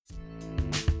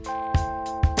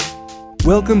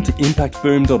Welcome to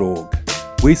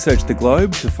impactboom.org. We search the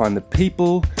globe to find the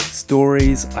people,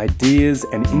 stories, ideas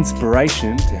and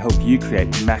inspiration to help you create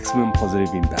maximum positive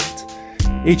impact.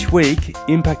 Each week,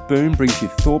 Impact Boom brings you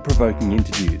thought-provoking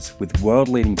interviews with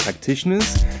world-leading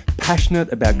practitioners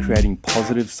passionate about creating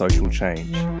positive social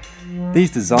change.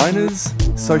 These designers,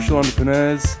 social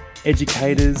entrepreneurs,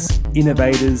 educators,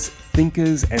 innovators,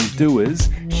 thinkers and doers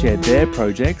share their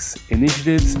projects,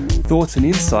 initiatives, thoughts and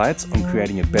insights on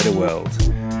creating a better world.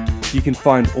 You can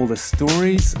find all the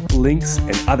stories, links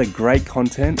and other great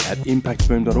content at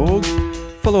impactboom.org.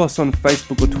 Follow us on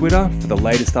Facebook or Twitter for the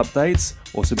latest updates,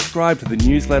 or subscribe to the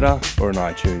newsletter or on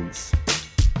iTunes.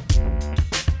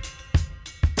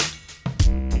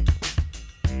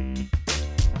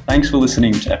 Thanks for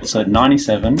listening to episode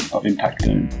 97 of Impact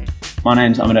Boom. My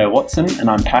name's Amadeo Watson and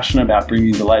I'm passionate about bringing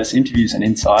you the latest interviews and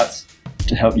insights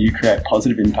to help you create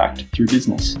positive impact through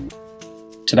business.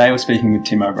 Today we're speaking with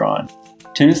Tim O'Brien.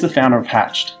 Tim is the founder of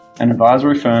Hatched, an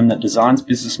advisory firm that designs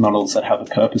business models that have a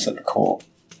purpose at the core.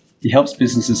 He helps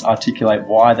businesses articulate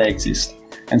why they exist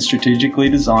and strategically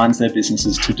designs their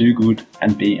businesses to do good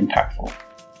and be impactful.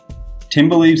 Tim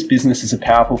believes business is a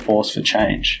powerful force for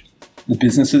change. The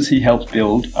businesses he helps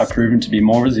build are proven to be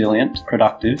more resilient,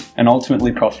 productive, and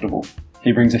ultimately profitable.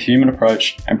 He brings a human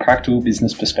approach and practical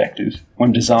business perspective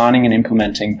when designing and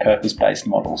implementing purpose-based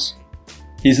models.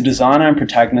 He's a designer and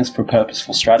protagonist for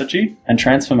purposeful strategy and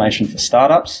transformation for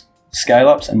startups,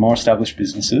 scale-ups and more established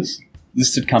businesses,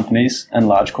 listed companies and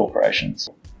large corporations.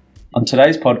 On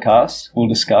today's podcast, we'll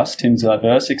discuss Tim's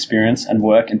diverse experience and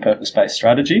work in purpose-based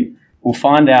strategy. We'll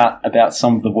find out about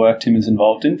some of the work Tim is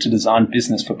involved in to design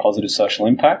business for positive social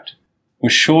impact. We're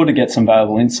sure to get some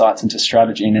valuable insights into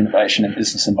strategy and innovation in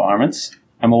business environments.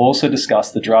 And we'll also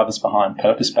discuss the drivers behind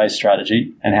purpose-based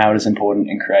strategy and how it is important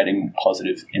in creating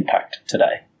positive impact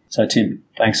today. So Tim,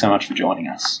 thanks so much for joining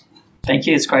us. Thank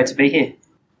you. It's great to be here.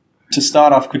 To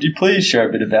start off, could you please share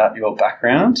a bit about your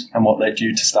background and what led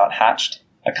you to start Hatched,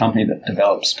 a company that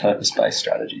develops purpose-based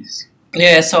strategies?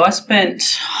 Yeah, so I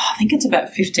spent, I think it's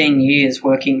about 15 years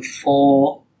working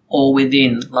for or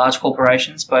within large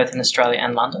corporations, both in Australia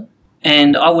and London.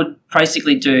 And I would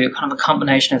basically do kind of a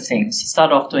combination of things. It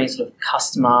started off doing sort of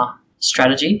customer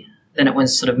strategy. Then it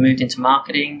was sort of moved into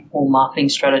marketing, or marketing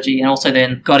strategy, and also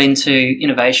then got into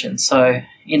innovation. So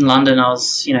in London, I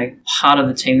was, part of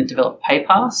the team that developed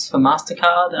PayPass for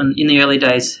MasterCard, and in the early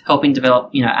days, helping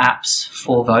develop, apps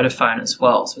for Vodafone as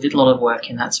well. So we did a lot of work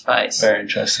in that space. Very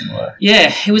interesting work.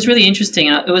 Yeah, it was really interesting.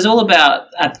 It was all about,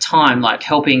 at the time,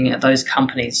 helping those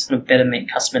companies sort of better meet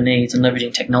customer needs and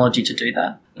leveraging technology to do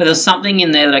that. But there was something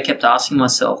in there that I kept asking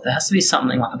myself, there has to be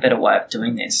something like a better way of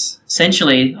doing this.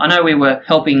 Essentially, I know we were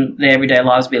helping their everyday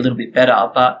lives be a little bit better,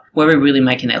 but were we really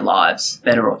making their lives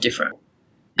better or different?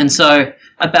 And so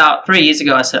about 3 years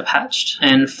ago, I set up Hatched,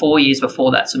 and 4 years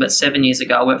before that, so about 7 years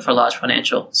ago, I worked for a large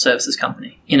financial services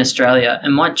company in Australia.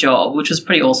 And my job, which was a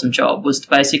pretty awesome job, was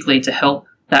basically to help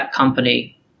that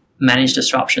company manage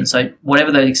disruption. So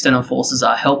whatever those external forces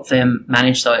are, help them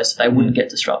manage those so they wouldn't get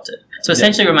disrupted. So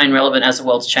essentially remain relevant as the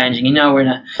world's changing. We're in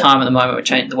a time at the moment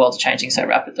where the world's changing so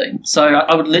rapidly. So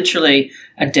I would literally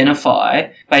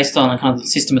identify, based on kind of the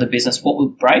system of the business, what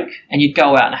would break, and you'd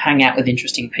go out and hang out with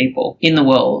interesting people in the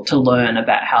world to learn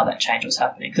about how that change was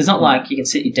happening. Because it's not like you can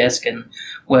sit at your desk and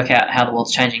work out how the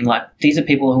world's changing. These are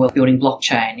people who are building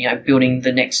blockchain, building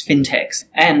the next fintechs,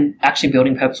 and actually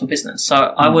building purposeful business. So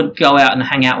I would go out and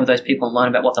hang out with those people and learn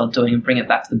about what they're doing and bring it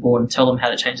back to the board and tell them how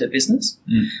to change their business.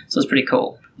 So it's pretty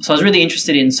cool. So I was really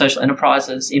interested in social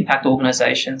enterprises, impact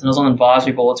organisations, and I was on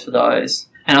advisory boards for those.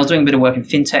 And I was doing a bit of work in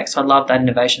fintech, so I loved that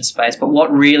innovation space. But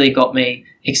what really got me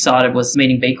excited was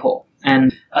meeting B Corp.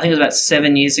 And I think it was about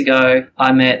 7 years ago,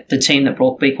 I met the team that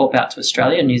brought B Corp out to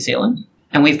Australia and New Zealand.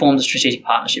 And we formed a strategic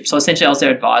partnership. So essentially I was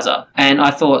their advisor. And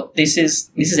I thought, this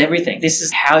is everything. This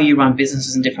is how you run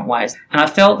businesses in different ways. And I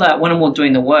felt that when we were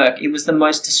doing the work, it was the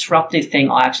most disruptive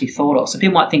thing I actually thought of. So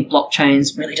people might think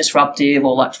blockchain's really disruptive,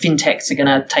 or fintechs are going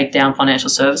to take down financial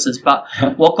services. But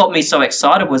what got me so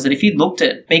excited was that if you looked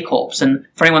at B Corps, and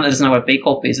for anyone that doesn't know what a B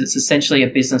Corp is, it's essentially a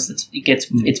business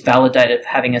it's validated for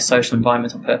having a social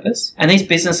environmental purpose. And these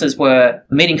businesses were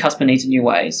meeting customer needs in new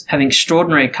ways, having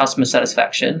extraordinary customer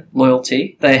satisfaction, loyalty.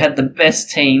 They had the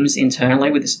best teams internally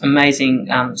with this amazing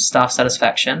staff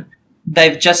satisfaction.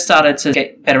 They've just started to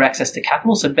get better access to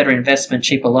capital, so better investment,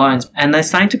 cheaper loans, and they're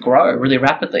starting to grow really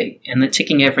rapidly, and they're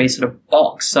ticking every sort of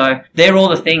box. So they're all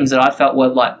the things that I felt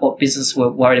were what business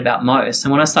were worried about most.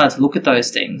 And when I started to look at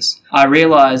those things, I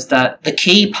realized that the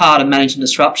key part of managing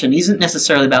disruption isn't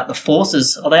necessarily about the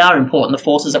forces, or they are important, the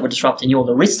forces that were disrupting you or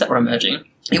the risks that were emerging.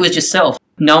 It was yourself.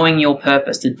 knowing your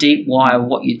purpose, the deep why of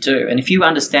what you do. And if you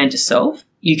understand yourself,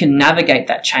 you can navigate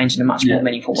that change in a much more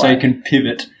meaningful way. So you can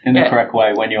pivot in the correct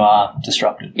way when you are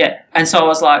disrupted. Yeah. And so I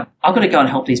was like, I've got to go and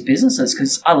help these businesses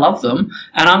because I love them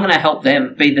and I'm going to help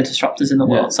them be the disruptors in the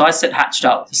world. So I set Hatched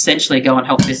Up, essentially go and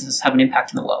help businesses have an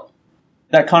impact in the world.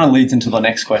 That kind of leads into the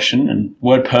next question, and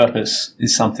word purpose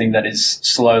is something that is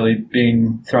slowly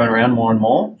being thrown around more and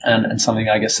more, and something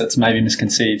I guess that's maybe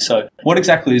misconceived. So what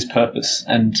exactly is purpose,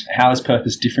 and how is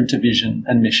purpose different to vision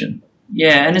and mission?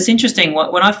 Yeah, and it's interesting.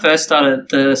 When I first started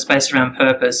the space around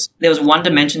purpose, there was one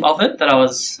dimension of it that I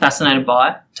was fascinated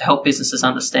by to help businesses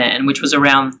understand, which was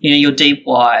around, your deep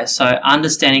why. So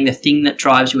understanding the thing that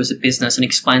drives you as a business and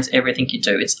explains everything you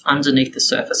do. It's underneath the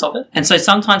surface of it. And so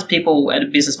sometimes people at a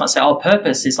business might say,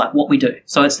 purpose is like what we do.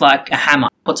 So it's like a hammer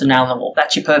puts a nail in the wall.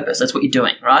 That's your purpose. That's what you're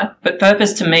doing, right? But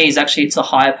purpose to me is actually, it's a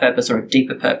higher purpose or a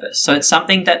deeper purpose. So it's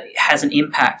something that has an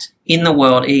impact in the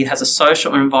world. It has a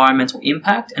social or environmental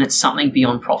impact, and it's something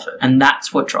beyond profit. And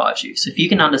that's what drives you. So if you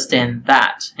can understand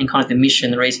that and kind of the mission,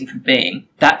 the reason for being,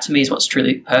 that to me is what's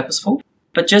truly purposeful.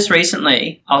 But just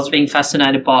recently, I was being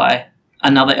fascinated by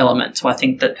another element. So I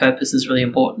think that purpose is really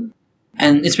important.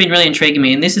 And it's been really intriguing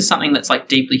me. And this is something that's like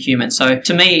deeply human. So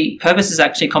to me, purpose is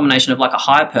actually a combination of like a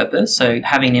higher purpose. So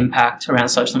having an impact around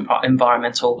social and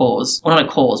environmental cause, well, not a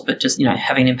cause, but just,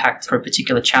 having an impact for a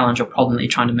particular challenge or problem that you're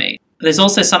trying to meet. But there's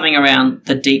also something around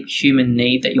the deep human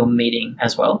need that you're meeting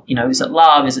as well. Is it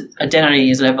love? Is it identity?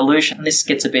 Is it evolution? And this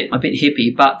gets a bit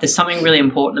hippie, but there's something really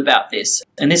important about this.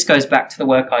 And this goes back to the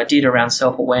work I did around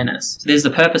self-awareness. So there's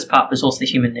the purpose part, but there's also the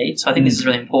human need. So I think this is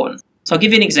really important. So I'll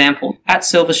give you an example. At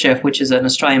Silver Chef, which is an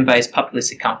Australian-based public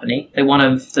listed company, they're one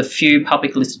of the few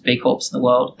public listed B Corps in the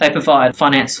world. They provide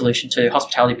finance solution to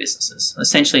hospitality businesses.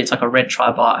 Essentially, it's like a rent,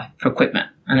 try, buy for equipment.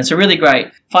 And it's a really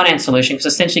great finance solution because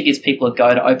essentially gives people a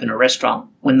go to open a restaurant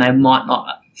when they might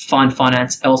not find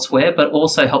finance elsewhere, but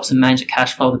also helps them manage the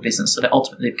cash flow of the business so they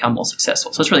ultimately become more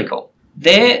successful. So it's really cool.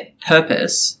 Their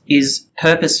purpose is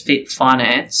purpose-fit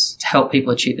finance to help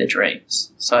people achieve their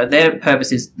dreams. So their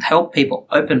purpose is help people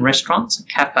open restaurants and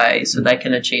cafes so they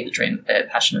can achieve the dream that they're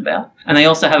passionate about. And they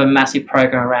also have a massive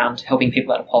program around helping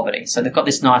people out of poverty. So they've got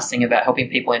this nice thing about helping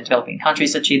people in developing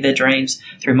countries achieve their dreams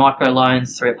through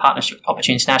microloans, through a partnership with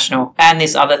Opportunity International, and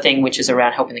this other thing which is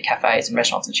around helping the cafes and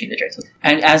restaurants achieve their dreams.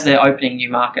 And as they're opening new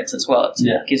markets as well,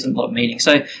 it gives them a lot of meaning.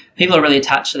 So people are really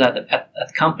attached to that at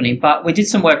the company. But we did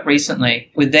some work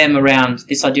recently with them around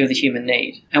this idea of the human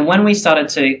need. And when we started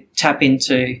to tap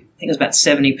into, I think it was about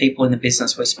 70 people in the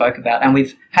business we spoke about, and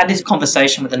we've had this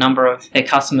conversation with a number of their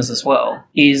customers as well,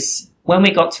 is when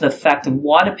we got to the fact of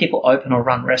why do people open or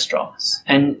run restaurants,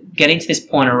 and getting to this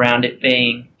point around it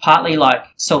being partly like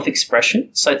self-expression.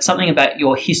 So it's something about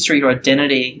your history, your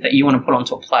identity that you want to put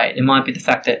onto a plate. It might be the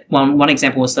fact that one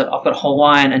example was that I've got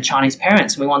Hawaiian and Chinese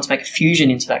parents and we want to make a fusion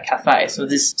into that cafe. So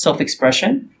this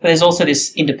self-expression, but there's also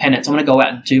this independence. I want to go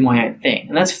out and do my own thing.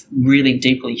 And that's really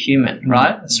deeply human,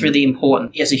 right? It's really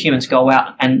important as a human to go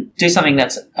out and do something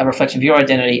that's a reflection of your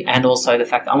identity and also the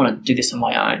fact that I want to do this on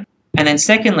my own. And then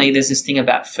secondly, there's this thing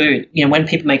about food. When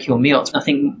people make you a meal, I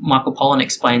think Michael Pollan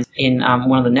explains in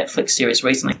one of the Netflix series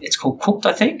recently, it's called Cooked,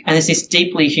 I think. And there's this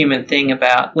deeply human thing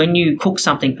about when you cook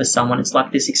something for someone, it's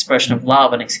like this expression of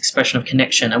love and it's expression of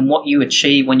connection and what you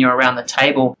achieve when you're around the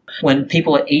table, when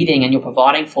people are eating and you're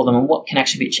providing for them and what can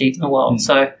actually be achieved in the world.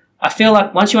 So I feel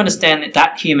like once you understand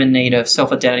that human need of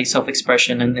self-identity,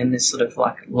 self-expression, and then this sort of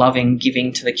like loving,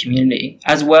 giving to the community,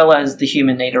 as well as the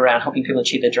human need around helping people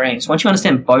achieve their dreams, once you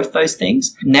understand both those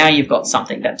things, now you've got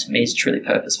something that to me is truly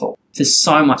purposeful. There's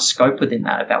so much scope within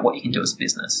that about what you can do as a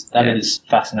business. That is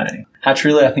fascinating. Hatch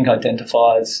really, I think,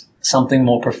 identifies something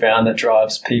more profound that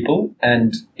drives people.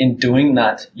 And in doing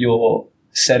that, you're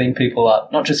setting people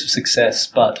up, not just for success,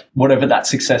 but whatever that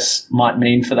success might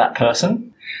mean for that person.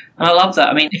 And I love that.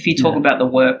 I mean, if you talk about the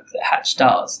work that Hatch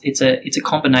does, it's a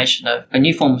combination of a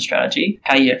new form of strategy,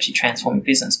 how you actually transform your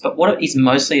business. But what it is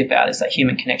mostly about is that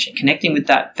human connection, connecting with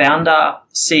that founder,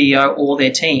 CEO, or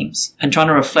their teams, and trying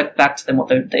to reflect back to them what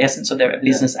the essence of their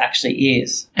business actually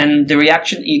is. And the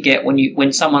reaction that you get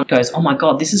when someone goes, oh my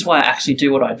God, this is why I actually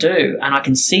do what I do, and I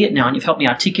can see it now, and you've helped me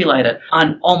articulate it,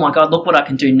 and oh my God, look what I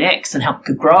can do next, and how it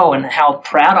could grow, and how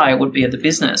proud I would be of the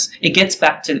business. It gets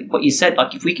back to what you said,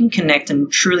 like if we can connect and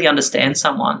truly understand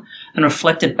someone and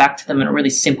reflect it back to them in a really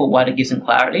simple way that gives them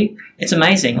clarity, it's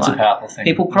amazing. It's a powerful thing.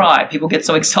 People cry, people get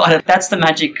so excited. That's the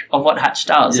magic of what Hatch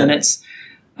does. And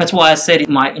that's why I said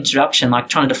in my introduction, like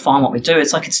trying to define what we do,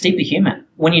 it's like it's deeply human.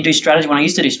 when you do strategy, when I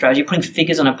used to do strategy, putting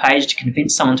figures on a page to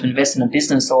convince someone to invest in a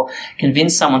business or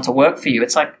convince someone to work for you.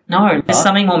 It's like, no, there's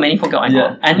something more meaningful going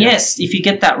on. And yes, if you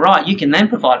get that right, you can then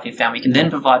provide for your family. You can then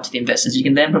provide to the investors. You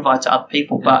can then provide to other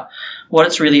people. But what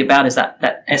it's really about is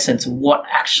that essence of what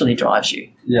actually drives you.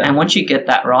 And once you get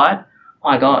that right,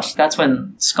 my gosh, that's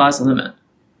when sky's the limit.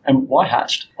 And why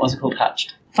Hatched? Why is it called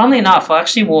Hatched? Funnily enough, I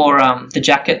actually wore the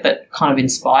jacket that kind of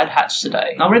inspired Hatch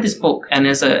today. I read this book, and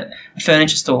there's a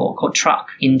furniture store called Truck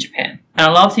in Japan. And I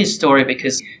love his story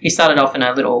because he started off in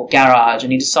a little garage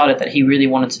and he decided that he really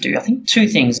wanted to do, I think, two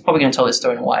things. Probably going to tell this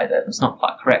story in a way that it's not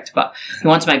quite correct, but he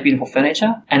wanted to make beautiful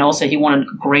furniture, and also he wanted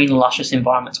a green, luscious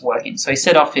environment to work in. So he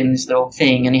set off in this little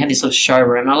thing, and he had this little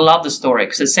showroom. And I love the story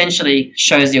because it essentially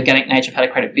shows the organic nature of how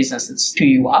to create a business that's who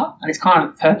you are, and it's kind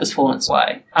of purposeful in its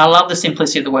way. I love the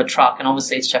simplicity of the word truck, and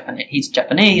obviously it's Japanese. He's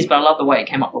Japanese, but I love the way it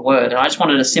came up with the word. And I just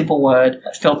wanted a simple word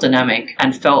that felt dynamic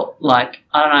and felt like,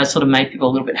 I don't know, sort of made people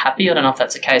a little bit happy. I don't know if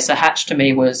that's the case. So Hatch to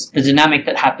me was the dynamic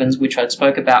that happens, which I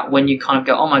spoke about when you kind of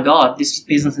go, oh my God, this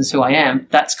business is who I am.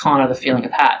 That's kind of the feeling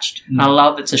of hatched. And I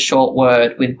love it's a short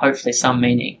word with hopefully some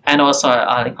meaning. And also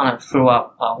I kind of threw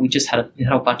up, we had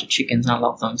a bunch of chickens and I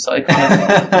love them. So it kind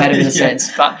of made a bit of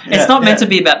sense. But it's not meant to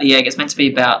be about the egg. It's meant to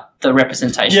be about the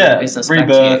representation of the business.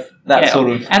 Rebirth, that sort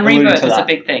of. And rebirth is a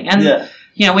big thing. And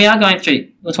you know, we are going through,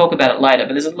 we'll talk about it later,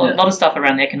 but there's a lot of stuff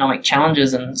around the economic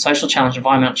challenges and social challenge,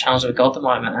 environmental challenge that we've got at the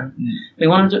moment. And we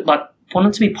wanted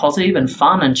to be positive and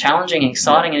fun and challenging and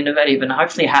exciting and innovative, and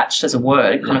hopefully hatched as a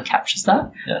word kind of captures that.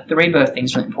 The rebirth thing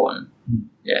is really important. And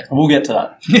we'll get to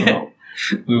that.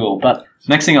 We will. But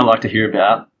next thing I'd like to hear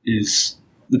about is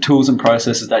the tools and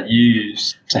processes that you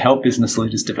use to help business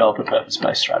leaders develop a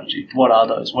purpose-based strategy. What are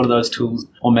those? What are those tools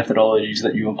or methodologies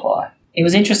that you apply? It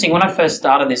was interesting when I first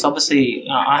started this. Obviously,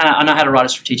 I know how to write a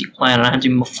strategic plan. I know how to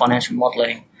do financial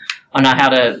modelling. I know how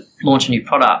to launch a new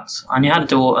product. I knew how to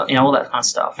do all that kind of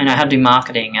stuff. I know how to do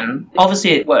marketing, and obviously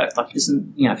it worked. Like this,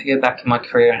 if you go back in my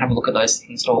career and have a look at those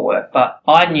things, it all worked. But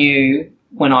I knew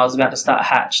when I was about to start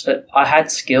Hatch that I had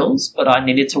skills, but I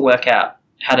needed to work out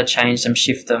how to change them,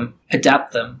 shift them,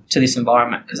 adapt them to this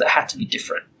environment because it had to be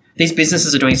different. These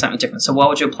businesses are doing something different. So why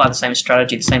would you apply the same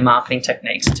strategy, the same marketing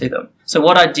techniques to them? So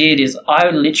what I did is I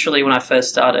literally, when I first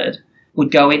started,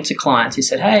 would go into clients who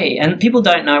said, hey, and people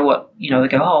don't know what, they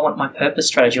go, oh, I want my purpose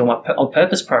strategy or my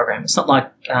purpose program. It's not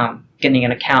like getting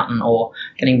an accountant or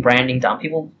getting branding done.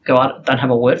 People go out, don't have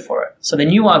a word for it. So they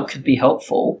knew I could be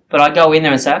helpful, but I go in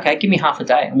there and say, okay, give me half a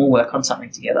day and we'll work on something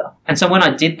together. And so when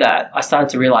I did that, I started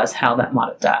to realize how that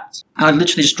might adapt. I'd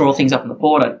literally just draw things up on the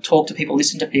board. I'd talk to people,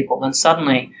 listen to people, and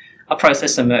suddenly a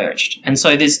process emerged. And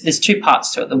so there's two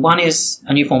parts to it. The one is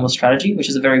a new formal strategy, which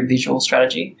is a very visual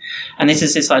strategy. And this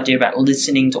is this idea about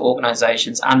listening to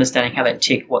organizations, understanding how they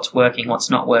tick, what's working, what's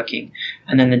not working,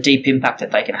 and then the deep impact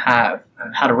that they can have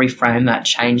and how to reframe that,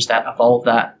 change that, evolve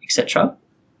that, etc.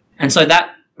 And so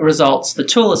that results, the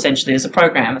tool essentially is a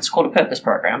program. It's called a purpose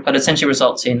program, but essentially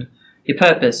results in your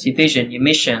purpose, your vision, your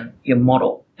mission, your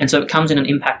model. And so it comes in an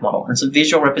impact model. And it's a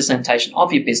visual representation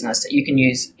of your business that you can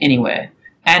use anywhere.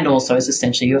 And also is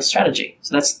essentially your strategy.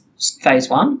 So that's phase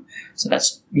one. So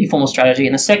that's your formal strategy.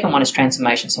 And the second one is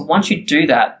transformation. So once you do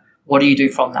that, what do you do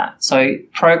from that? So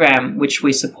program, which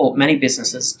we support many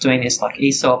businesses doing this like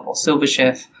ESOP or Silver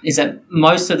Chef, is that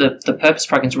most of the purpose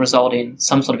programs result in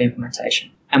some sort of implementation.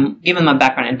 And given my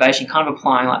background in innovation, kind of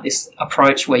applying like this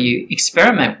approach where you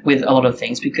experiment with a lot of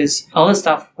things because a lot of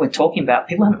stuff we're talking about,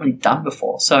 people haven't really done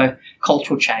before. So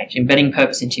cultural change, embedding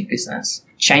purpose into your business,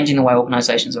 changing the way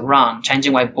organizations are run,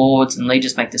 changing the way boards and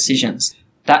leaders make decisions.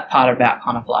 That part about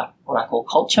kind of like what I call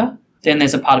culture. Then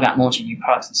there's a part about launching new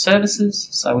products and services.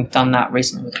 So we've done that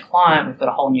recently with a client. We've got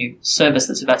a whole new service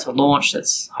that's about to launch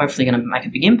that's hopefully going to make a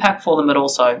big impact for them, but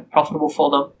also profitable for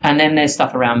them. And then there's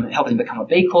stuff around helping them become a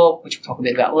B Corp, which we'll talk a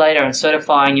bit about later, and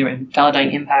certifying your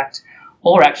validating impact,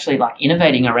 or actually like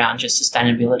innovating around just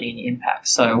sustainability and impact.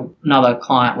 So another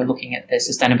client, we're looking at their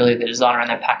sustainability, their design around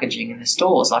their packaging in their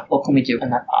stores, like what can we do in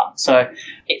that part? So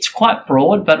it's quite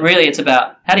broad, but really it's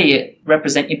about how do you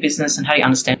represent your business and how do you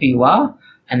understand who you are?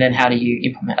 And then how do you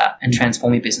implement that and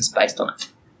transform your business based on it?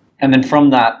 And then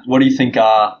from that, what do you think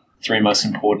are three most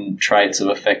important traits of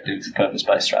effective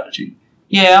purpose-based strategy?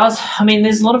 Yeah,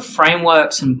 there's a lot of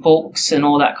frameworks and books and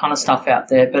all that kind of stuff out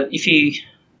there. But if you,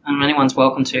 and anyone's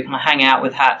welcome to, kind of hang out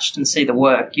with Hatched and see the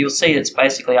work, you'll see it's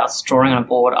basically us drawing on a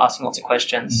board, asking lots of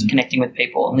questions, connecting with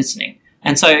people and listening.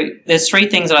 And so there's three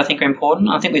things that I think are important.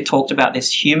 I think we talked about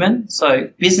this human. So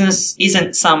business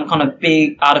isn't some kind of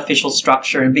big artificial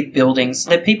structure and big buildings.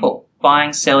 They're people.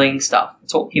 buying, selling stuff.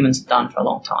 It's what humans have done for a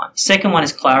long time. Second one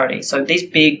is clarity. So these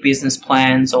big business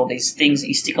plans or these things that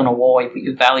you stick on a wall, you put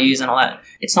your values and all that,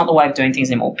 it's not the way of doing things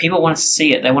anymore. People want to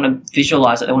see it. They want to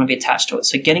visualize it. They want to be attached to it.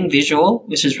 So getting visual,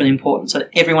 which is really important so that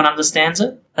everyone understands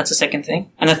it. That's the second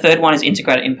thing. And the third one is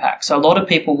integrated impact. So a lot of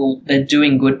people, they're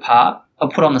doing good part, or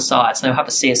put on the side. So they'll have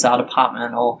a CSR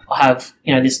department or have,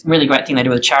 this really great thing they do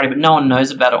with a charity, but no one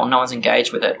knows about it or no one's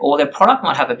engaged with it. Or their product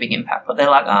might have a big impact, but they're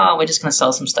like, we're just going to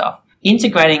sell some stuff.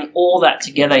 Integrating all that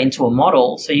together into a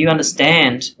model so you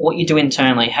understand what you do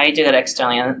internally, how you do that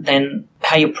externally, and then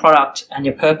how your product and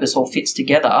your purpose all fits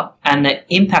together, and the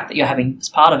impact that you're having as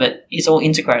part of it is all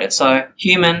integrated. So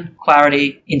human,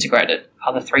 clarity, integrated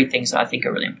are the three things that I think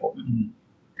are really important. Mm-hmm.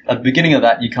 At the beginning of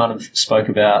that, you kind of spoke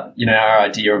about, our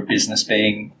idea of business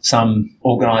being some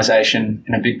organisation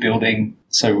in a big building.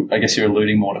 So I guess you're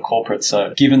alluding more to corporate.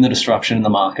 So given the disruption in the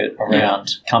market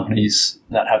around companies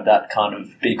that have that kind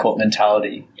of B Corp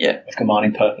mentality of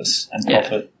combining purpose and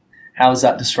profit, how is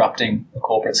that disrupting the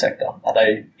corporate sector?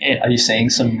 Are you seeing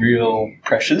some real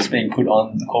pressures being put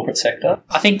on the corporate sector?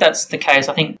 I think that's the case.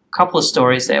 I think a couple of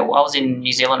stories there. I was in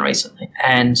New Zealand recently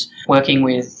and working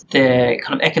with their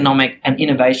kind of economic and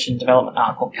innovation development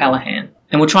arm called Callaghan.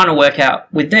 And we're trying to work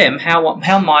out with them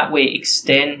how might we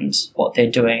extend what they're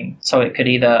doing so it could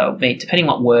either be, depending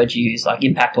on what word you use, like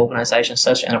impact organisation,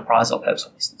 social enterprise or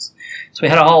purposeful business. So we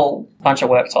had a whole bunch of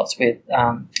workshops with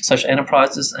social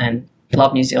enterprises, and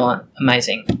love New Zealand,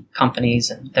 amazing companies,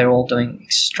 and they're all doing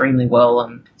extremely well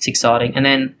and it's exciting. And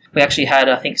then we actually had,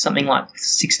 I think, something like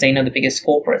 16 of the biggest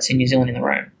corporates in New Zealand in the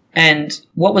room. And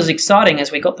what was exciting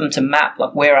is we got them to map,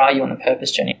 like, where are you on the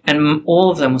purpose journey? And all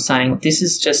of them were saying, this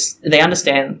is just, they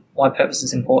understand why purpose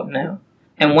is important now.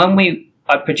 And when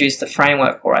I produced the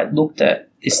framework where I looked at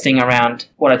this thing around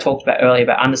what I talked about earlier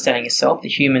about understanding yourself, the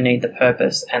human need, the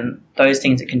purpose, and those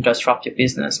things that can disrupt your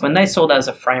business. When they saw that as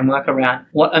a framework around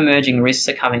what emerging risks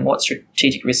are coming, what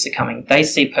strategic risks are coming, they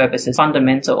see purpose as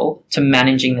fundamental to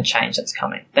managing the change that's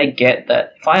coming. They get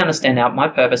that if I understand now my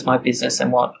purpose, my business,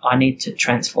 and what I need to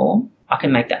transform, I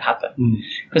can make that happen.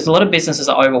 Because a lot of businesses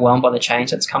are overwhelmed by the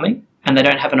change that's coming and they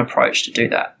don't have an approach to do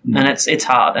that. And it's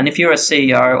hard. And if you're a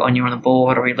CEO and you're on the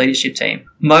board or your leadership team,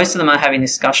 most of them are having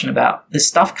this discussion about there's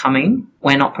stuff coming,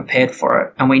 we're not prepared for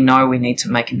it, and we know we need to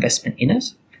make investment in it.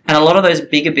 And a lot of those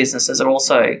bigger businesses are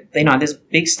also, there's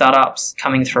big startups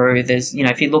coming through. There's,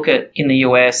 if you look at in the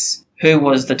US, who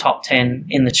was the top 10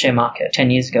 in the share market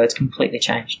 10 years ago, it's completely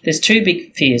changed. There's two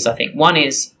big fears, I think. One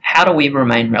is, how do we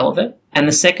remain relevant? And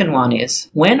the second one is,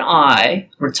 when I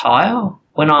retire,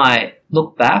 when I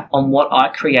look back on what I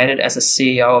created as a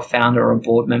CEO, a founder, or a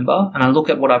board member, and I look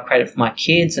at what I've created for my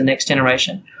kids, the next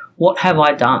generation, what have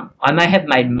I done? I may have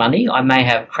made money. I may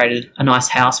have created a nice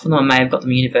house for them. I may have got them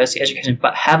a university education,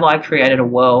 but have I created a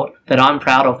world that I'm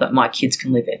proud of that my kids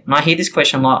can live in? And I hear this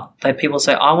question a lot. People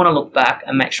say, I want to look back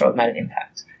and make sure I've made an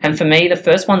impact. And for me, the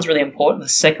first one's really important. The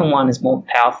second one is more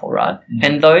powerful, right?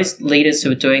 And those leaders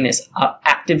who are doing this are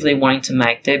actively wanting to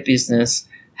make their business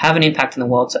have an impact in the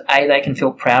world. So they can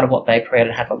feel proud of what they created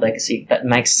and have a legacy that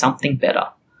makes something better.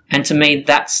 And to me,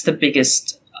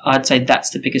 I'd say that's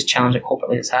the biggest challenge that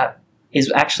corporate leaders have,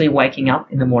 is actually waking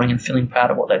up in the morning and feeling proud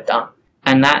of what they've done.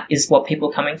 And that is what people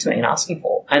are coming to me and asking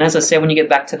for. And as I said, when you get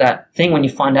back to that thing, when you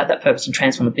find out that purpose and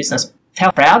transform the business, how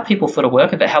proud people feel to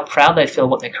work about, how proud they feel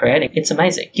what they're creating, it's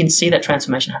amazing. You can see that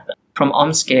transformation happen. From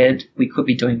I'm scared we could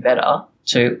be doing better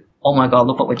to, oh my God,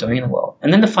 look what we're doing in the world.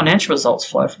 And then the financial results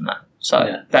flow from that.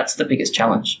 So that's the biggest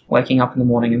challenge, waking up in the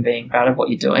morning and being proud of what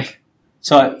you're doing.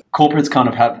 So corporates kind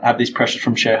of have these pressures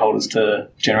from shareholders to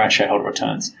generate shareholder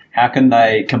returns. How can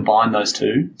they combine those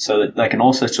two so that they can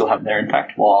also still have their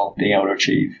impact while being able to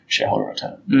achieve shareholder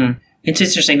return? It's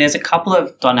interesting. There's a couple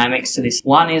of dynamics to this.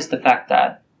 One is the fact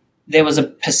that there was a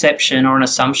perception or an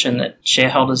assumption that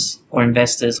shareholders or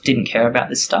investors didn't care about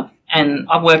this stuff. And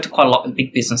I've worked quite a lot with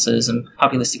big businesses and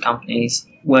publicly listed companies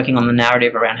working on the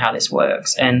narrative around how this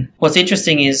works. And what's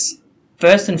interesting is,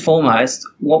 first and foremost,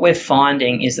 what we're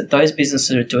finding is that those businesses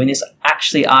who are doing this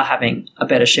actually are having a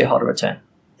better shareholder return.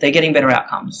 They're getting better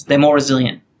outcomes. They're more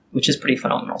resilient, which is pretty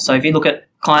phenomenal. So if you look at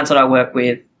clients that I work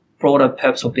with, broader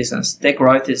purposeful business, their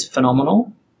growth is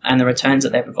phenomenal and the returns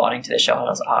that they're providing to their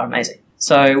shareholders are amazing.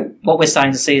 So what we're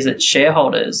starting to see is that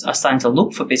shareholders are starting to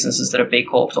look for businesses that are B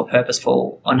Corps or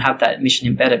purposeful and have that mission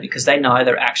embedded because they know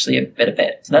they're actually a better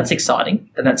bet. So that's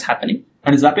exciting that that's happening.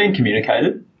 And is that being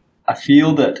communicated? I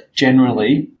feel that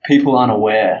generally people aren't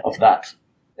aware of that.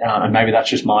 And maybe that's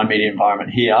just my media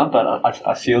environment here, but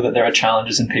I feel that there are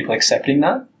challenges in people accepting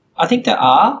that. I think there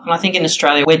are, and I think in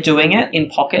Australia we're doing it in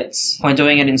pockets. We're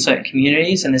doing it in certain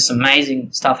communities, and there's some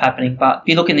amazing stuff happening. But if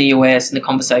you look in the US and the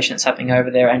conversation that's happening over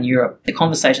there, and Europe, the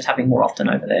conversation's happening more often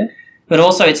over there. But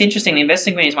also, it's interesting, the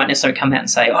investing communities won't necessarily come out and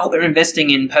say, oh, we're investing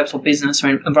in purposeful business or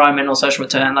in environmental social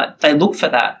return. Like, they look for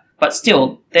that. But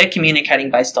still, they're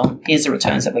communicating based on, here's the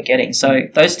returns that we're getting. So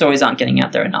those stories aren't getting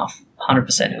out there enough.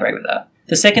 100% agree with that.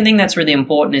 The second thing that's really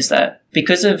important is that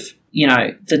because of,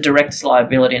 the director's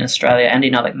liability in Australia and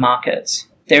in other markets,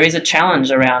 there is a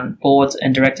challenge around boards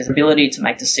and directors' ability to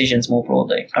make decisions more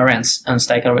broadly around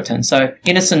stakeholder returns. So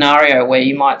in a scenario where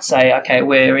you might say, okay,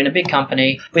 we're in a big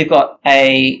company, we've got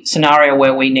a scenario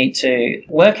where we need to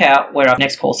work out where our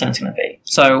next call center is going to be.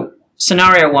 So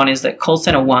scenario one is that call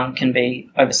center one can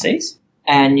be overseas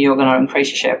and you're going to increase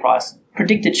your share price,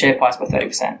 predicted share price by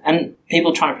 30%. And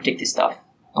people trying to predict this stuff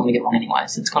normally get wrong anyway,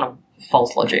 so it's kind of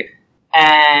false logic.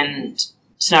 And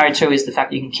scenario two is the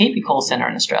fact that you can keep your call center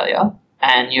in Australia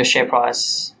and your share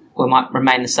price might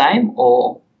remain the same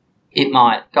or it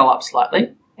might go up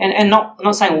slightly. And I'm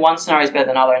not saying one scenario is better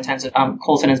than another in terms of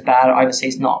call centers bad or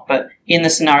overseas not, but in the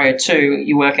scenario two,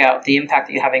 you work out the impact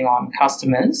that you're having on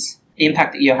customers, the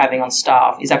impact that you're having on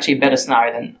staff is actually a better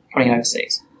scenario than putting it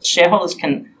overseas. Shareholders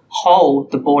can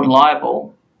hold the board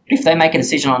liable if they make a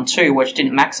decision on two which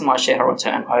didn't maximise shareholder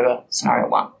return over scenario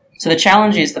one. So the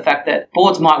challenge is the fact that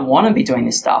boards might want to be doing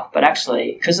this stuff, but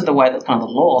actually, because of the way that kind of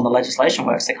the law and the legislation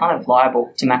works, they're kind of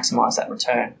liable to maximise that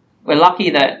return. We're lucky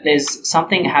that there's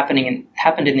something happened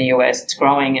in the US, it's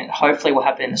growing, and hopefully will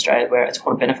happen in Australia where it's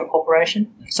called a benefit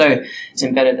corporation. So it's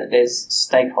embedded that there's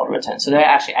stakeholder return. So they're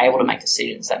actually able to make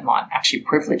decisions that might actually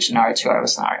privilege scenario two over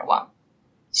scenario one.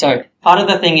 So part of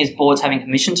the thing is boards having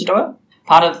permission to do it.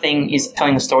 Part of the thing is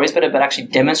telling the stories better, but actually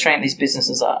demonstrating these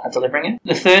businesses are delivering it.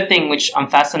 The third thing, which I'm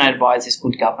fascinated by, is this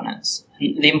good governance.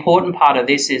 The important part of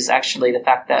this is actually the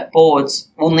fact that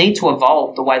boards will need to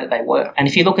evolve the way that they work. And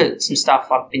if you look at some stuff,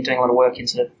 I've been doing a lot of work in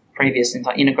sort of previous things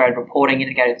like integrated reporting,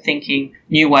 integrated thinking,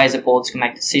 new ways that boards can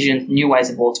make decisions, new ways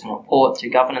that boards can report, do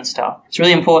governance stuff. It's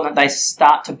really important that they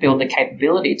start to build the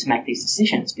capability to make these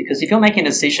decisions. Because if you're making a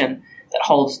decision that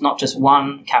holds not just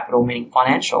one capital, meaning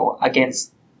financial,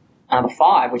 against another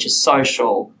five, which is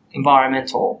social,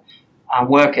 environmental,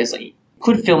 workers, it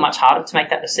could feel much harder to make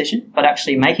that decision, but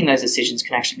actually making those decisions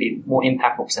can actually be more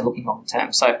impactful because they're looking long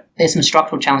term. So there's some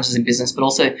structural challenges in business, but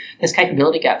also there's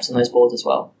capability gaps in those boards as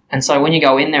well. And so when you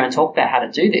go in there and talk about how to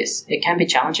do this, it can be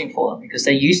challenging for them because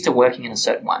they're used to working in a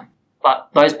certain way. But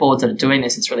those boards that are doing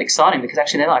this, it's really exciting because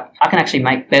actually they're like, I can actually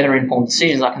make better informed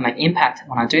decisions. I can make impact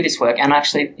when I do this work. And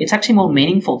actually, it's actually more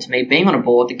meaningful to me being on a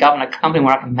board to govern a company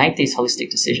where I can make these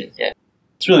holistic decisions. Yeah.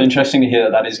 It's really interesting to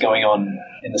hear that is going on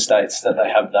in the States, that they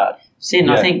have that.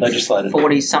 I think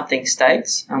 40-something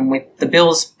states. And with the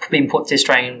bills being put to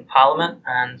Australian Parliament,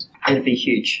 and it'd be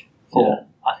huge for,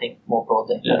 I think, more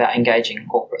broadly about engaging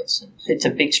corporates. It's a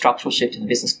big structural shift in the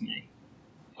business community.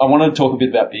 I want to talk a bit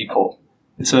about B Corp.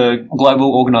 It's a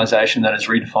global organisation that is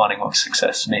redefining what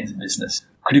success means in business.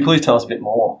 Could you please tell us a bit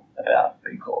more about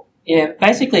B Corp? Yeah,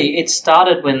 basically it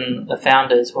started when the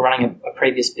founders were running a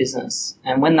previous business,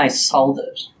 and when they sold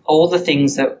it, all the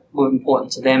things that were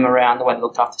important to them around the way they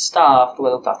looked after staff, the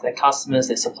way they looked after their customers,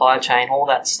 their supply chain, all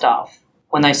that stuff,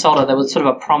 when they sold it, there was sort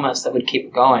of a promise that would keep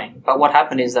it going. But what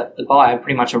happened is that the buyer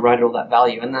pretty much eroded all that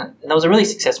value, and that was a really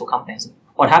successful company.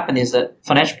 What happened is that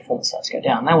financial performance started to go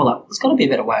down. They were like, there's got to be a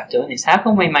better way of doing this. How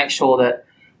can we make sure that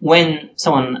when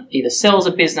someone either sells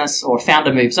a business or a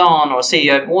founder moves on or a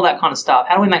CEO, all that kind of stuff,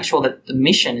 how do we make sure that the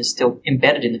mission is still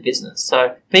embedded in the business?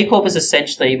 So B Corp is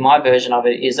essentially, my version of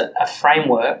it is a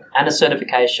framework and a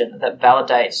certification that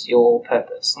validates your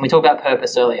purpose. And we talked about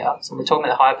purpose earlier. So we're talking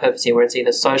about the higher purpose here where it's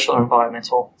either social or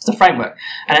environmental. It's a framework.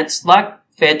 And it's like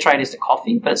fair trade is to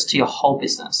coffee, but it's to your whole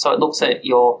business. So it looks at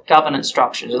your governance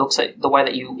structures. It looks at the way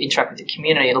that you interact with the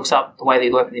community. It looks at the way that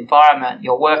you work with the environment,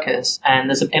 your workers, and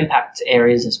there's impact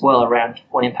areas as well around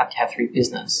what impact you have through your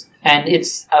business. And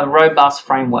it's a robust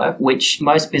framework, which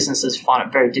most businesses find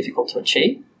it very difficult to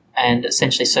achieve, and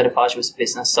essentially certifies you as a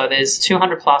business. So there's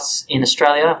 200 plus in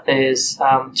Australia, there's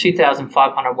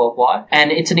 2,500 worldwide, and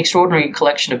it's an extraordinary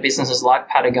collection of businesses like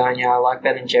Patagonia, like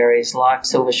Ben & Jerry's, like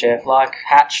Silver Chef, like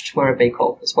Hatched, we're a B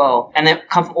Corp as well. And they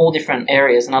come from all different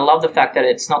areas, and I love the fact that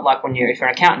it's not like if you're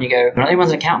an accountant, you go, well,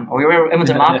 everyone's an accountant, or everyone's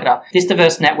a marketer. This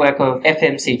diverse network of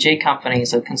FMCG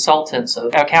companies, of consultants,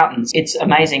 of accountants, it's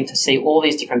amazing to see all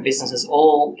these different businesses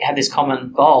all have this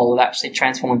common goal of actually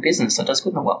transforming business that does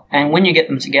good in the world. And when you get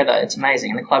them together, it's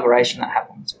amazing, and the collaboration that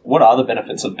happens. What are the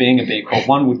benefits of being a B Corp?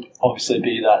 One would obviously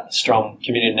be that strong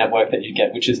community network that you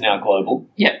get, which is now global.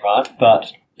 Yeah. Right?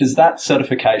 But Does that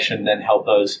certification then help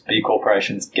those B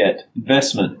corporations get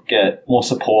investment, get more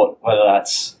support, whether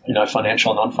that's,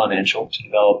 financial or non-financial, to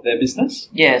develop their business?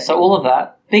 Yeah, so all of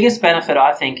that. Biggest benefit,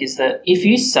 I think, is that if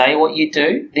you say what you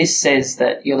do, this says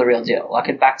that you're the real deal. Like,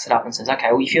 it backs it up and says, okay,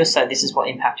 well, if you say this is what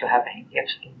impact you're having, you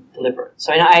actually can deliver it.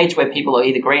 So in an age where people are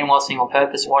either greenwashing or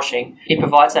purpose washing, it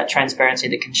provides that transparency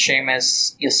that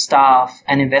consumers, your staff,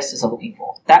 and investors are looking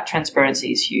for. That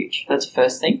transparency is huge. That's the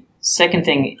first thing. Second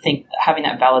thing, I think having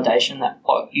that validation that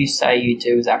what you say you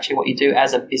do is actually what you do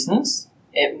as a business,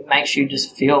 it makes you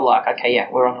just feel like, okay, yeah,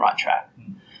 we're on the right track.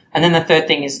 And then the third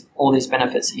thing is all these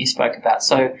benefits that you spoke about.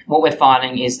 So what we're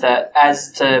finding is that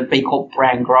as the B Corp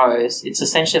brand grows, it's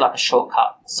essentially like a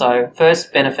shortcut. So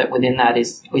first benefit within that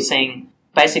is we're seeing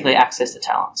basically access to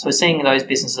talent. So we're seeing those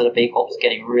businesses that are B Corps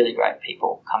getting really great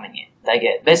people coming in. They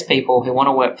get best people who want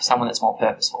to work for someone that's more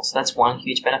purposeful. So that's one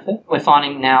huge benefit. We're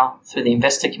finding now through the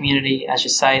investor community, as you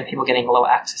say, people getting lower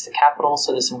access to capital.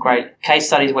 So there's some great case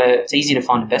studies where it's easy to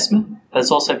find investment, but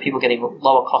it's also people getting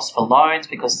lower costs for loans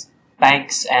because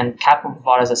banks and capital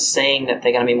providers are seeing that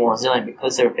they're going to be more resilient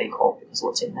because they're a B Corp, because of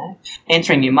what's in there.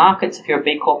 Entering new markets, if you're a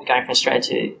B Corp, going from Australia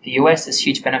to the US, there's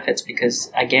huge benefits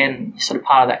because, again, you're sort of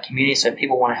part of that community, so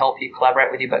people want to help you,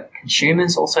 collaborate with you, but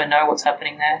consumers also know what's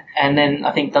happening there. And then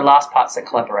I think the last part's the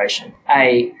collaboration.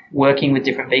 Working with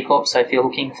different B Corps, so if you're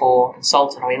looking for a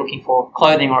consultant or you're looking for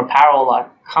clothing or apparel, like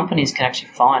companies can actually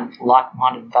find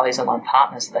like-minded, values-aligned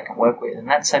partners that they can work with, and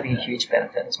that's having a huge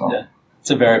benefit as well. Yeah. It's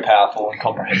a very powerful and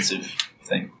comprehensive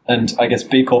thing. And I guess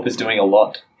B Corp is doing a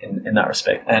lot in that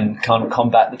respect and kind of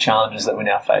combat the challenges that we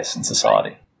now face in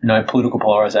society. Political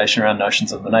polarisation around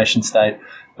notions of the nation state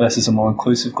versus a more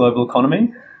inclusive global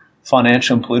economy,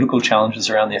 financial and political challenges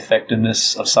around the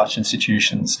effectiveness of such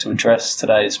institutions to address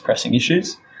today's pressing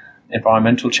issues,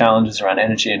 environmental challenges around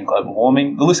energy and global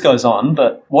warming. The list goes on,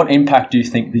 but what impact do you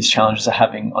think these challenges are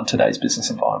having on today's business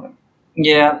environment?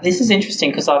 Yeah, this is interesting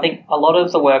because I think a lot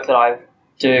of the work that I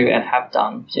do and have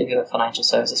done, particularly a financial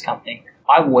services company,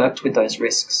 I worked with those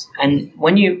risks. And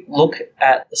when you look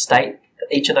at the state that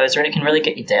each of those are in, it can really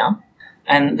get you down.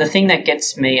 And the thing that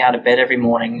gets me out of bed every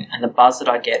morning and the buzz that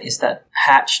I get is that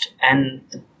Hatched and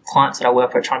the clients that I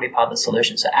work with are trying to be part of the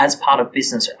solution. So as part of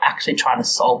business, we're actually trying to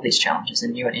solve these challenges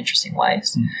in new and interesting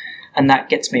ways. And that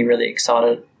gets me really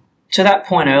excited. To that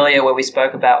point earlier where we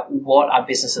spoke about what are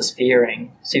businesses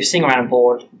fearing, so you're sitting around a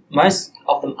board, most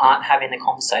of them aren't having the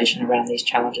conversation around these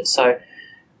challenges. So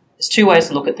there's two ways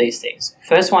to look at these things.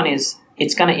 First one is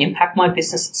it's going to impact my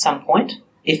business at some point,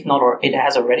 if not, or it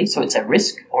has already, so it's a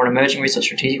risk or an emerging risk or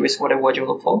strategic risk, whatever word you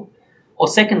look for. Or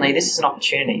secondly, this is an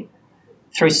opportunity.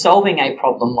 Through solving a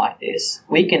problem like this,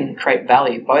 we can create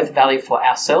value, both value for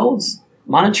ourselves,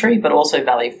 monetary, but also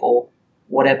value for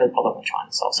whatever problem we're trying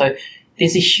to solve. So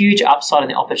there's a huge upside in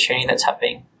the opportunity that's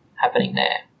happening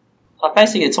there. Like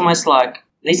basically, it's almost like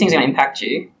these things are going to impact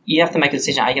you. You have to make a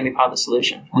decision, are you going to be part of the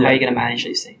solution? Or how are you going to manage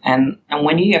these things? And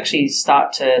when you actually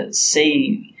start to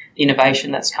see the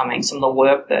innovation that's coming, some of the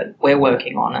work that we're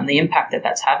working on and the impact that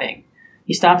that's having,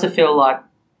 you start to feel like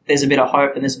there's a bit of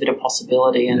hope and there's a bit of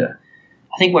possibility. And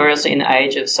I think we're also in the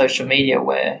age of social media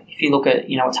where if you look at,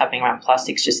 what's happening around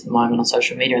plastics just at the moment on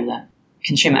social media, and the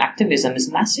consumer activism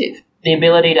is massive. The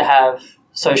ability to have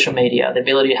social media, the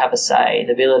ability to have a say,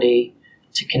 the ability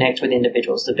to connect with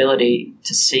individuals, the ability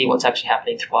to see what's actually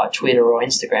happening via Twitter or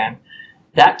Instagram,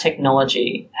 that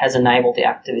technology has enabled the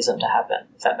activism to happen,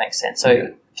 if that makes sense.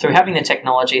 So through having the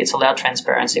technology, it's allowed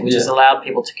transparency, which has allowed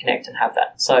people to connect and have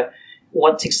that. So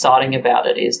what's exciting about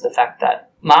it is the fact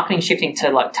that marketing shifting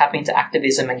to tap into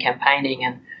activism and campaigning,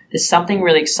 and there's something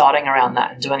really exciting around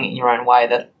that and doing it in your own way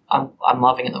that I'm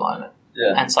loving at the moment.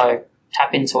 Yeah. And so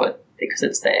tap into it because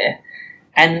it's there.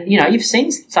 And, you've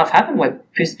seen stuff happen where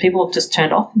people have just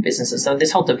turned off from businesses. So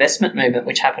this whole divestment movement,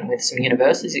 which happened with some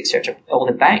universities, etc., all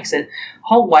the banks, a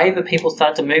whole wave of people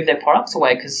started to move their products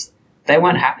away because they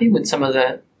weren't happy with some of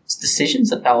the decisions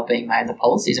that they were being made, the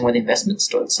policies and where the investment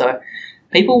stood. So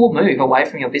people will move away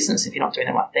from your business if you're not doing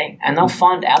the right thing, and they'll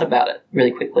find out about it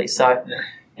really quickly. So,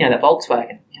 that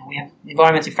Volkswagen, we have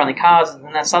environmentally friendly cars,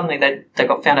 and then suddenly they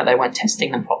found out they weren't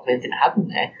testing them properly and didn't have them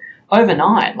there.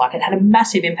 Overnight, it had a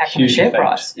massive impact on the share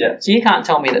price. Yeah. So you can't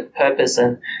tell me that purpose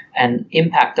and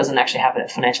impact doesn't actually have a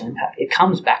financial impact. It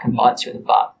comes back and bites you in the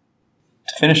butt.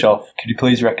 To finish off, could you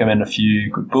please recommend a few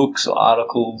good books or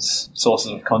articles,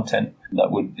 sources of content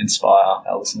that would inspire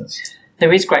our listeners?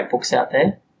 There is great books out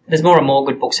there. There's more and more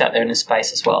good books out there in this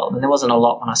space as well. And there wasn't a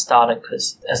lot when I started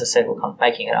because, as I said, we're kind of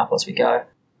making it up as we go.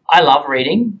 I love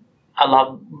reading. I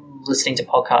love listening to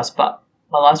podcasts, but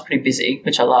my life's pretty busy,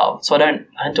 which I love, so I don't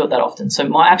do it that often. So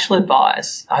my actual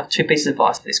advice, I have 2 pieces of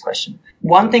advice for this question.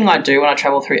 One thing I do when I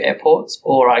travel through airports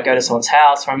or I go to someone's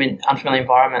house or I'm in unfamiliar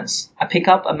environments, I pick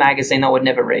up a magazine I would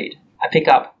never read. I pick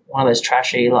up one of those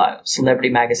trashy celebrity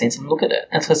magazines and look at it.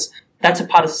 And because that's a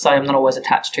part of society I'm not always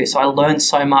attached to. So I learn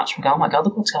so much from going, oh my God,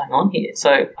 look what's going on here.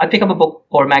 So I pick up a book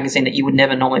or a magazine that you would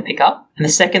never normally pick up. And the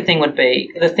second thing would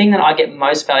be, the thing that I get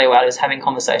most value out of is having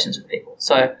conversations with people.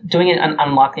 So doing it in an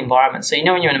unlikely environment. So when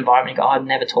you're in an environment, you go, I'd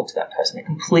never talk to that person. They're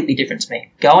completely different to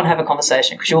me. Go and have a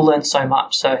conversation because you'll learn so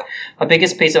much. So my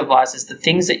biggest piece of advice is the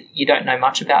things that you don't know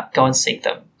much about, go and seek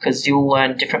them because you'll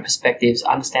learn different perspectives,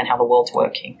 understand how the world's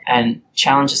working and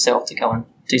challenge yourself to go and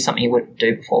do something you wouldn't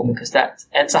do before because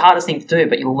it's the hardest thing to do,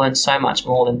 but you'll learn so much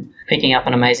more than picking up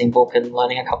an amazing book and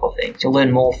learning a couple of things. You'll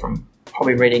learn more from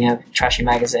probably reading a trashy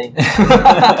magazine.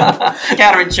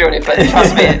 Counterintuitive, but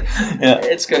trust me,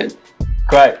 it's good.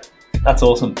 Great. That's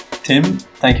awesome. Tim,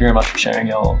 thank you very much for sharing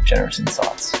your generous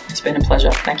insights. It's been a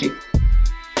pleasure. Thank you.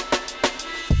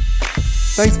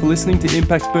 Thanks for listening to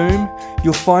Impact Boom.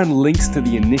 You'll find links to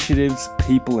the initiatives,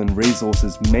 people and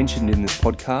resources mentioned in this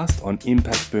podcast on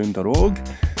impactboom.org.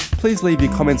 Please leave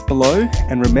your comments below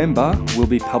and remember, we'll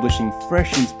be publishing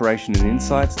fresh inspiration and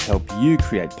insights to help you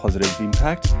create positive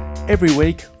impact every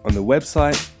week on the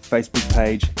website, Facebook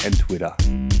page and Twitter.